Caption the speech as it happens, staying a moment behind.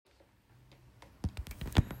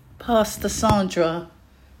Pastor Sandra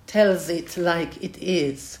tells it like it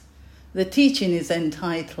is. The teaching is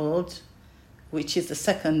entitled, which is the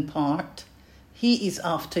second part, He is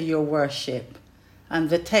After Your Worship.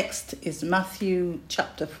 And the text is Matthew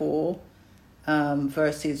chapter 4,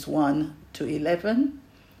 verses 1 to 11.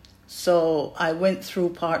 So I went through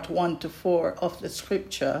part 1 to 4 of the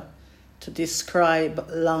scripture to describe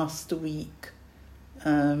last week's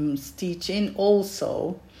teaching.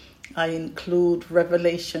 Also, I include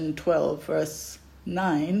Revelation 12, verse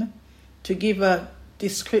 9, to give a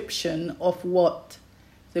description of what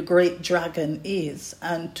the great dragon is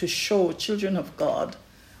and to show children of God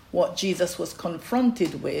what Jesus was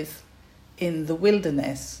confronted with in the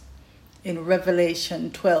wilderness in Revelation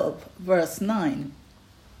 12, verse 9.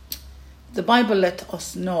 The Bible let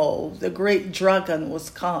us know the great dragon was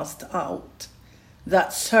cast out,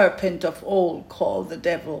 that serpent of old called the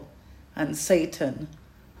devil and Satan,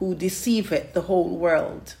 who deceiveth the whole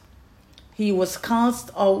world. He was cast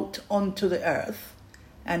out onto the earth,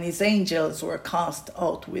 and his angels were cast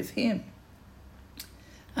out with him.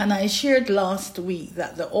 And I shared last week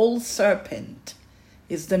that the old serpent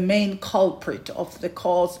is the main culprit of the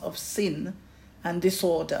cause of sin and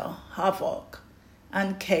disorder, havoc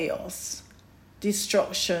and chaos,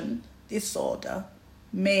 destruction, disorder,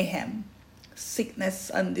 mayhem, sickness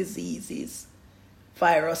and diseases,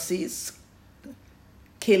 viruses,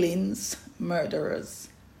 killings, murderers,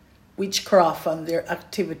 witchcraft and their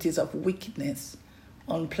activities of wickedness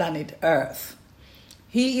on planet Earth.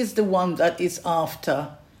 He is the one that is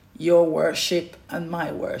after your worship and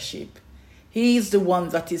my worship. He is the one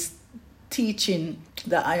that is teaching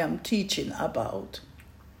that I am teaching about.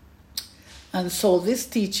 And so this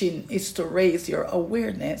teaching is to raise your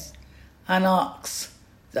awareness and ask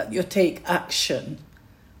that you take action.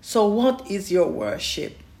 So what is your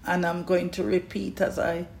worship? And I'm going to repeat as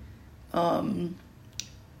I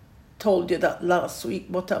told you that last week,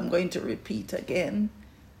 but I'm going to repeat again,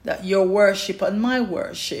 that your worship and my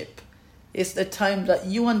worship is the time that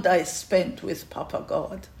you and I spent with Papa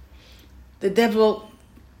God. The devil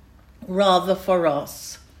rather for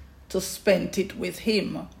us to spend it with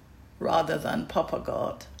him rather than Papa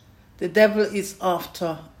God. The devil is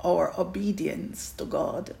after our obedience to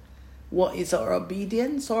God. What is our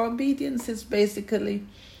obedience? Our obedience is basically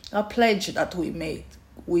a pledge that we made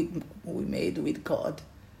with God,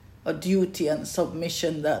 a duty and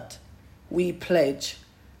submission that we pledge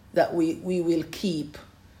that we will keep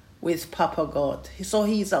with Papa God. So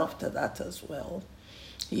he's after that as well.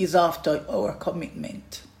 He's after our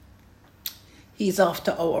commitment. He's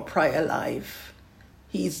after our prayer life.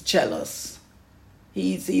 He's jealous.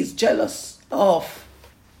 He's jealous of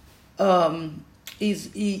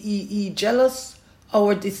he jealous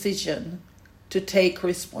our decision to take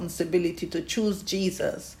responsibility to choose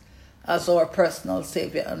Jesus as our personal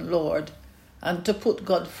Savior and Lord, and to put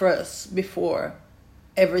God first before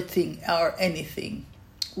everything or anything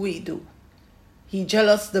we do. He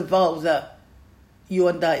jealous the vow that you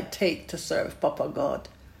and I take to serve Papa God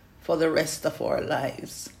for the rest of our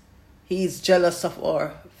lives. He is jealous of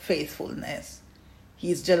our faithfulness. He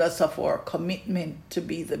is jealous of our commitment to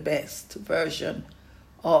be the best version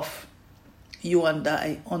of you and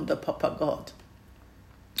I under Papa God.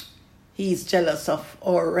 He is jealous of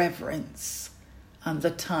our reverence and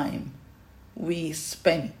the time we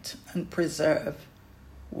spent and preserve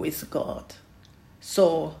with God.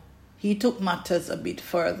 So he took matters a bit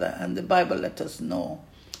further, and the Bible let us know,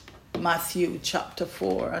 Matthew chapter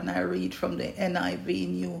 4, and I read from the NIV,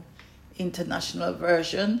 New International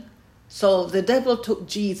Version. So the devil took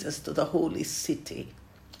Jesus to the holy city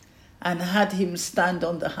and had him stand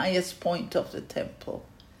on the highest point of the temple.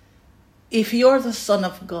 If you're the Son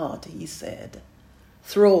of God, he said,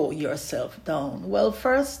 throw yourself down. Well,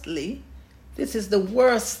 firstly, this is the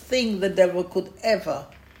worst thing the devil could ever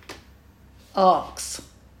ask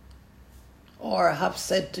or have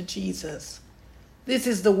said to Jesus. This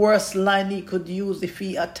is the worst line he could use if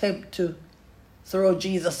he attempt to throw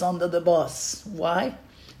Jesus under the bus. Why?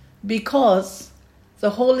 Because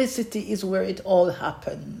the holy city is where it all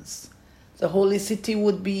happens. The holy city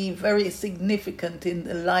would be very significant in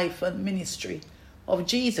the life and ministry of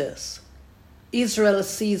Jesus. Israel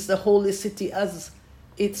sees the holy city as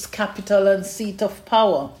its capital and seat of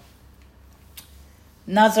power.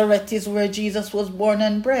 Nazareth is where Jesus was born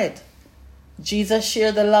and bred. Jesus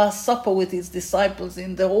shared the Last Supper with his disciples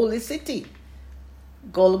in the holy city.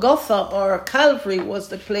 Golgotha or Calvary was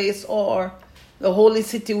the place or the holy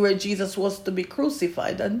city where Jesus was to be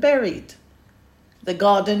crucified and buried. The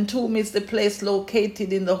garden tomb is the place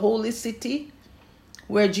located in the holy city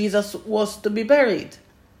where Jesus was to be buried.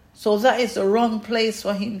 So that is the wrong place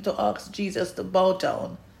for him to ask Jesus to bow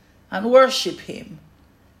down and worship him.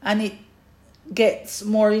 And it gets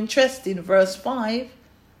more interesting. Verse 5,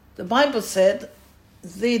 the Bible said,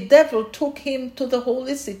 the devil took him to the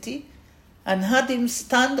holy city and had him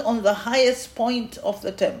stand on the highest point of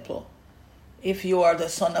the temple. If you are the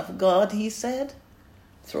Son of God, he said,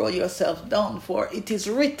 throw yourself down, for it is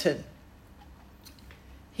written,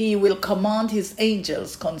 he will command his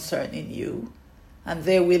angels concerning you, and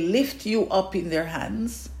they will lift you up in their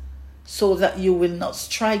hands, so that you will not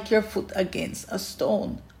strike your foot against a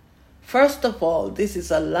stone. First of all, this is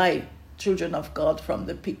a lie, children of God, from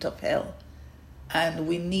the pit of hell. And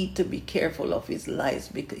we need to be careful of his lies,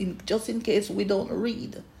 because just in case we don't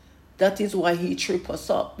read. That is why he trips us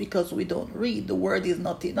up, because we don't read. The word is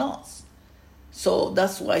not in us. So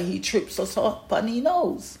that's why he trips us up, and he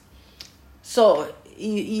knows. So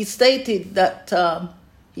he stated that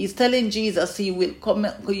he's telling Jesus he will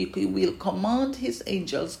command his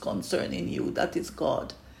angels concerning you, that is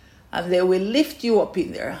God, and they will lift you up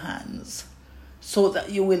in their hands, so that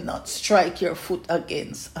you will not strike your foot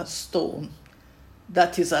against a stone.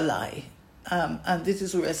 That is a lie. And this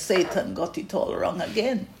is where Satan got it all wrong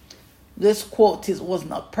again. This quote was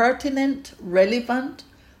not pertinent, relevant,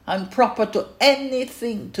 and proper to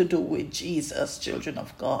anything to do with Jesus, children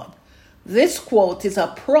of God. This quote is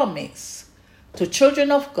a promise to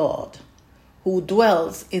children of God who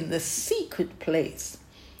dwells in the secret place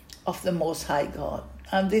of the Most High God.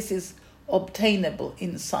 And this is obtainable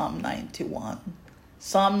in Psalm 91.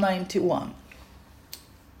 Psalm 91.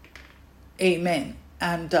 Amen.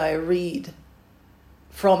 And I read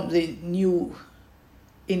from the New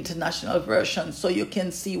International Version so you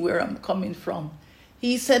can see where I'm coming from.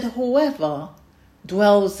 He said, whoever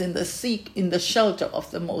dwells in the shelter of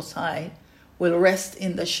the Most High will rest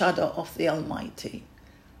in the shadow of the Almighty.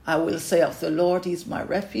 I will say of the Lord, he is my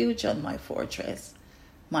refuge and my fortress,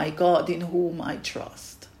 my God in whom I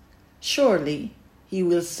trust. Surely he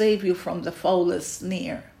will save you from the foulest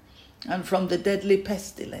snare and from the deadly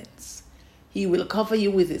pestilence. He will cover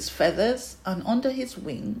you with his feathers, and under his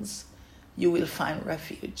wings you will find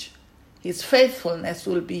refuge. His faithfulness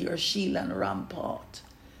will be your shield and rampart.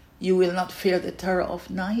 You will not fear the terror of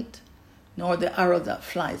night, nor the arrow that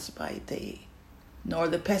flies by day, nor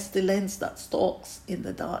the pestilence that stalks in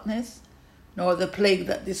the darkness, nor the plague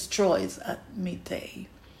that destroys at midday.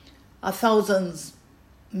 1,000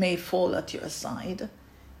 may fall at your side,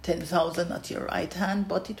 10,000 at your right hand,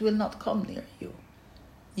 but it will not come near you.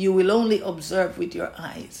 You will only observe with your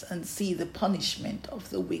eyes and see the punishment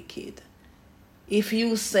of the wicked. If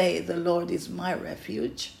you say, the Lord is my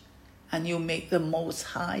refuge, and you make the Most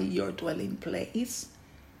High your dwelling place,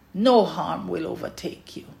 no harm will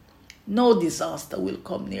overtake you. No disaster will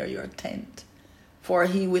come near your tent, for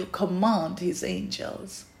he will command his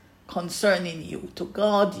angels concerning you to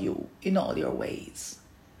guard you in all your ways.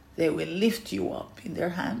 They will lift you up in their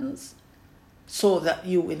hands, so that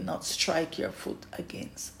you will not strike your foot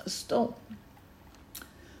against a stone.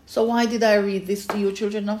 So why did I read this to you,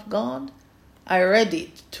 children of God? I read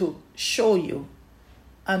it to show you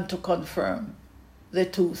and to confirm the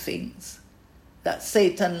two things, that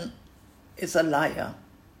Satan is a liar,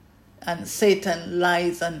 and Satan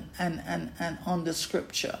lies on the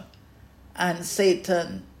scripture, and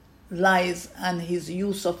Satan lies on his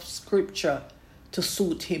use of scripture to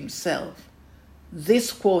suit himself.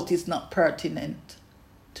 This quote is not pertinent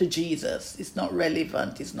to Jesus. It's not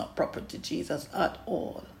relevant. It's not proper to Jesus at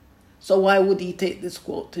all. So why would he take this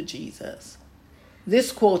quote to Jesus?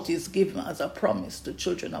 This quote is given as a promise to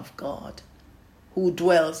children of God who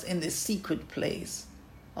dwells in the secret place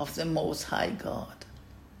of the Most High God.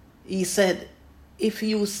 He said, if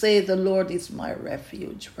you say the Lord is my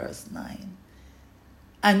refuge, verse 9,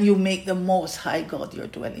 and you make the Most High God your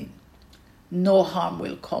dwelling, no harm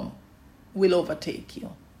will overtake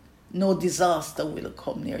you. No disaster will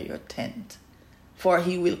come near your tent, for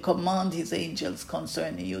he will command his angels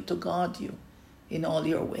concerning you to guard you in all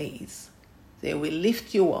your ways. They will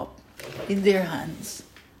lift you up in their hands,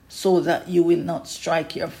 so that you will not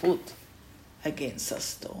strike your foot against a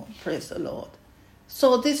stone. Praise the Lord.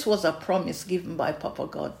 So this was a promise given by Papa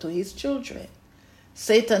God to his children.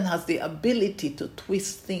 Satan has the ability to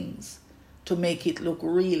twist things to make it look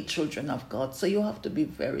real, children of God. So you have to be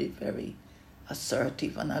very, very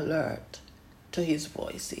assertive and alert to his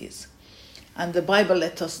voices. And the Bible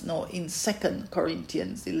let us know in 2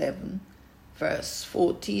 Corinthians 11, verse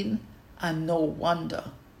 14, and no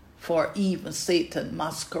wonder, for even Satan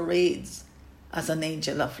masquerades as an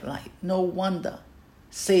angel of light. No wonder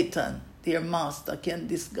Satan, their master, can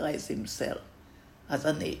disguise himself as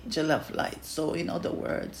an angel of light. So in other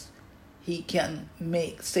words, Satan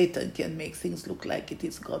can make things look like it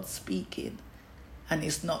is God speaking, and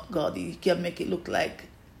it's not God. He can make it look like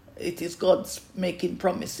it is God's making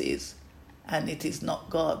promises, and it is not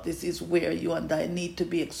God. This is where you and I need to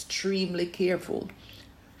be extremely careful,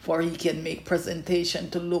 for he can make presentation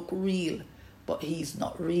to look real, but he's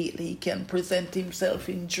not real. He can present himself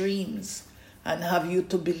in dreams and have you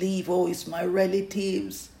to believe, oh, it's my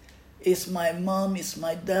relatives, it's my mom, it's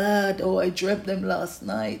my dad, oh, I dreamt them last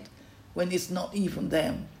night, when it's not even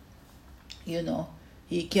them. You know,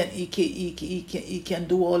 he can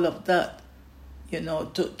do all of that. You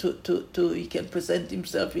know, he can present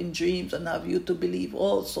himself in dreams and have you to believe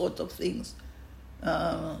all sorts of things.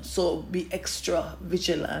 So be extra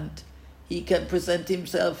vigilant. He can present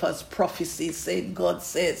himself as prophecy, saying God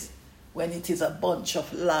says, when it is a bunch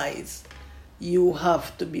of lies. You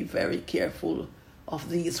have to be very careful of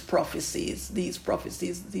these prophecies. These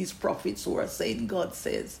prophets who are saying God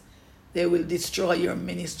says. They will destroy your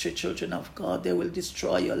ministry, children of God. They will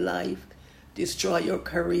destroy your life, destroy your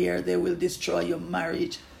career. They will destroy your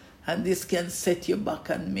marriage. And this can set you back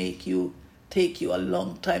and take you a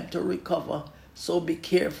long time to recover. So be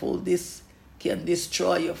careful. This can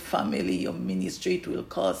destroy your family, your ministry. It will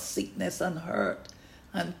cause sickness and hurt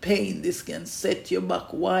and pain. This can set you back.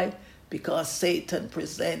 Why? Because Satan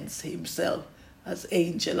presents himself as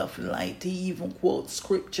angel of light. He even quotes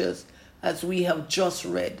scriptures as we have just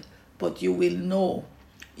read. But you will know,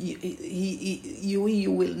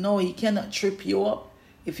 you will know he cannot trip you up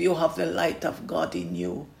if you have the light of God in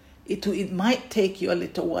you. It might take you a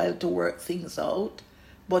little while to work things out,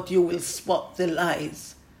 but you will spot the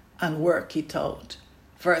lies and work it out.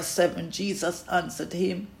 Verse 7, Jesus answered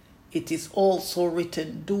him, it is also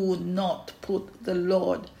written, do not put the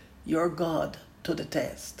Lord your God to the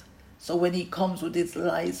test. So when he comes with his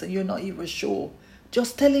lies and you're not even sure,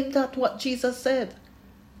 just tell him that what Jesus said.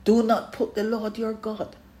 Do not put the Lord your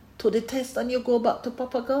God to the test, and you go back to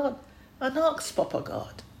Papa God and ask Papa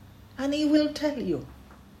God. And he will tell you.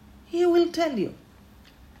 He will tell you.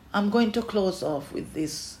 I'm going to close off with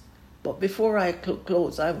this. But before I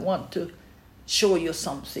close, I want to show you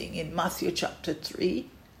something in Matthew chapter 3.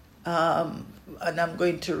 And I'm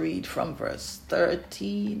going to read from verse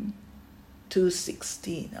 13 to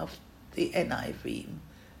 16 of the NIV.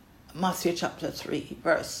 Matthew chapter 3,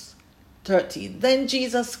 verse 13. Then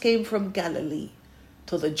Jesus came from Galilee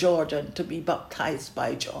to the Jordan to be baptized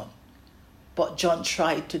by John. But John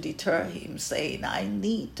tried to deter him, saying, I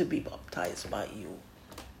need to be baptized by you,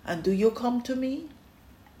 and do you come to me?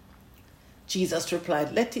 Jesus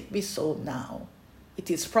replied, let it be so now.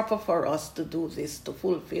 It is proper for us to do this to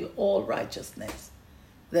fulfill all righteousness.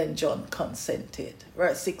 Then John consented.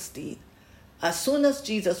 Verse 16. As soon as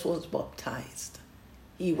Jesus was baptized,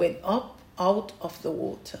 he went up out of the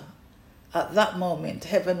water. At that moment,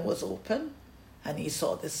 heaven was open, and he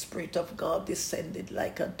saw the Spirit of God descended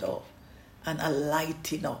like a dove and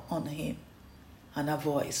alighting on him. And a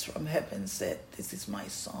voice from heaven said, this is my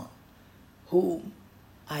Son, whom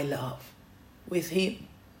I love. With him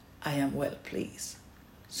I am well pleased.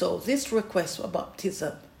 So this request for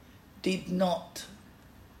baptism did not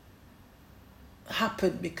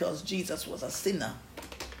happen because Jesus was a sinner.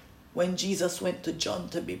 When Jesus went to John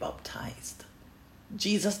to be baptized,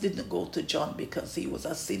 Jesus didn't go to John because he was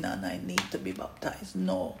a sinner and I need to be baptized.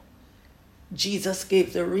 No. Jesus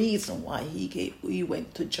gave the reason why he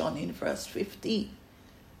went to John in verse 15.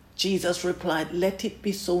 Jesus replied, let it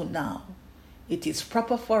be so now. It is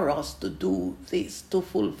proper for us to do this to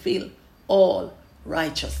fulfill all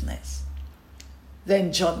righteousness.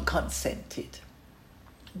 Then John consented.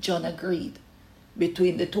 John agreed.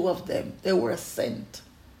 Between the two of them, they were sent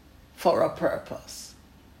for a purpose.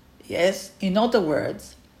 Yes, in other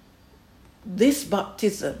words, this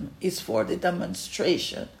baptism is for the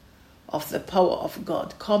demonstration of the power of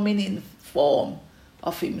God coming in form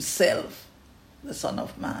of himself, the Son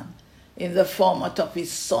of Man, in the format of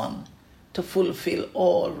his Son, to fulfill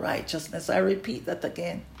all righteousness. I repeat that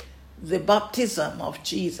again. The baptism of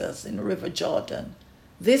Jesus in River Jordan,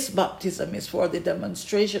 this baptism is for the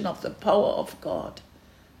demonstration of the power of God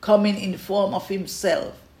coming in form of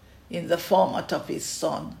himself, in the format of his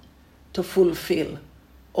Son, to fulfill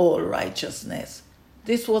all righteousness.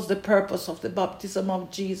 This was the purpose of the baptism of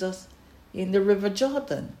Jesus in the River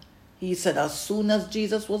Jordan. He said as soon as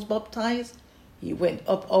Jesus was baptized, he went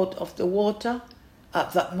up out of the water.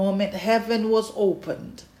 At that moment, heaven was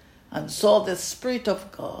opened and saw the Spirit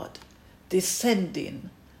of God descending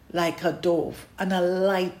like a dove and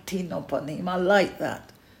alighting upon him. I like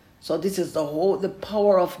that. So this is the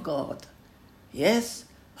power of God. Yes,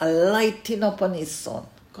 alighting upon his Son.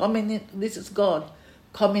 This is God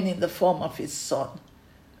coming in the form of his Son.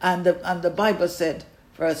 And the Bible said,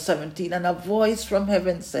 verse 17, and a voice from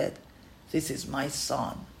heaven said, This is my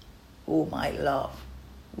Son, whom I love.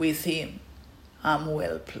 With him I'm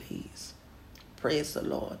well pleased. Praise the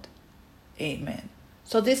Lord. Amen.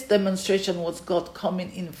 So this demonstration was God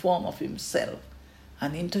coming in form of himself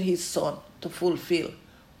and into his Son to fulfill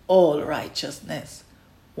all righteousness.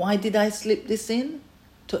 Why did I slip this in?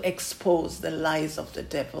 To expose the lies of the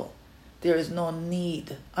devil. There is no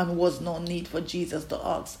need and was no need for Jesus to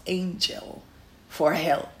ask angel for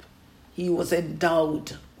help. He was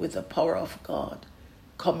endowed with the power of God,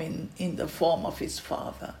 coming in the form of his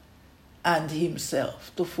Father and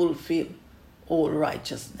himself to fulfill all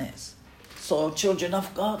righteousness. So, children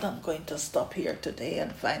of God, I'm going to stop here today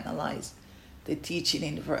and finalize the teaching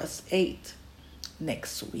in verse 8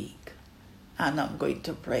 next week. And I'm going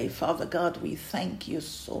to pray. Father God, we thank you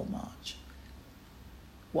so much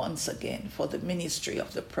once again for the ministry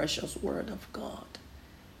of the precious word of God.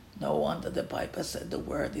 No wonder the Bible said the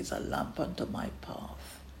word is a lamp unto my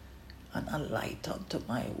path and a light unto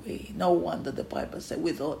my way. No wonder the Bible said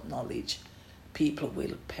without knowledge people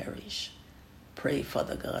will perish. Pray,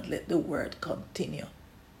 Father God, let the word continue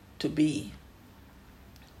to be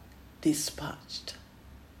dispensed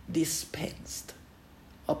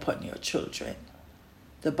upon your children.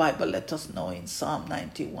 The Bible let us know in Psalm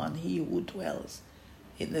 91, he who dwells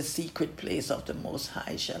in the secret place of the Most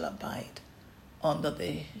High shall abide under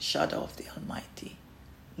the shadow of the Almighty.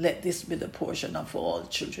 Let this be the portion of all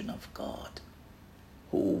children of God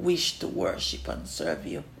who wish to worship and serve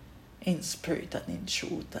you in spirit and in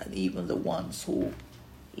truth, and even the ones who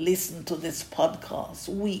listen to this podcast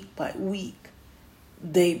week by week,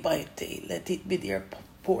 day by day. Let it be their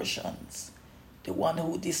portions. The one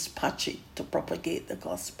who dispatch it to propagate the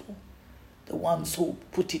gospel. The ones who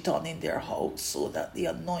put it on in their house so that the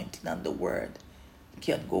anointing and the word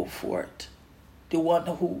can go forth. The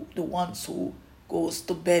ones who goes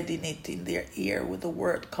to bed in it in their ear with the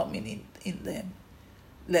word coming in them.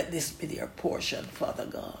 Let this be their portion, Father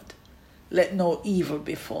God. Let no evil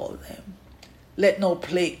befall them. Let no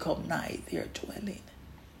plague come nigh their dwelling.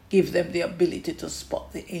 Give them the ability to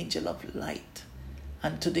spot the angel of light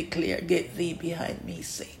and to declare, get thee behind me,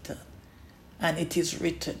 Satan. And it is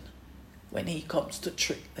written, when he comes to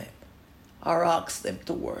trick them or ask them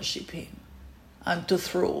to worship him and to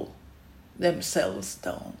throw themselves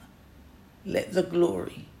down, let the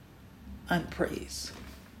glory and praise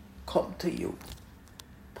come to you,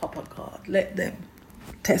 Papa God. Let them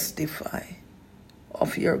testify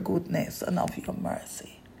of your goodness and of your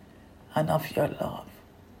mercy and of your love.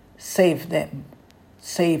 Save them,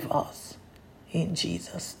 save us, in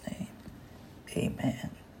Jesus' name.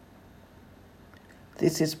 Amen.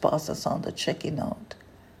 This is Pastor Sandra checking out.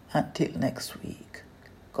 Until next week,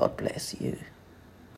 God bless you.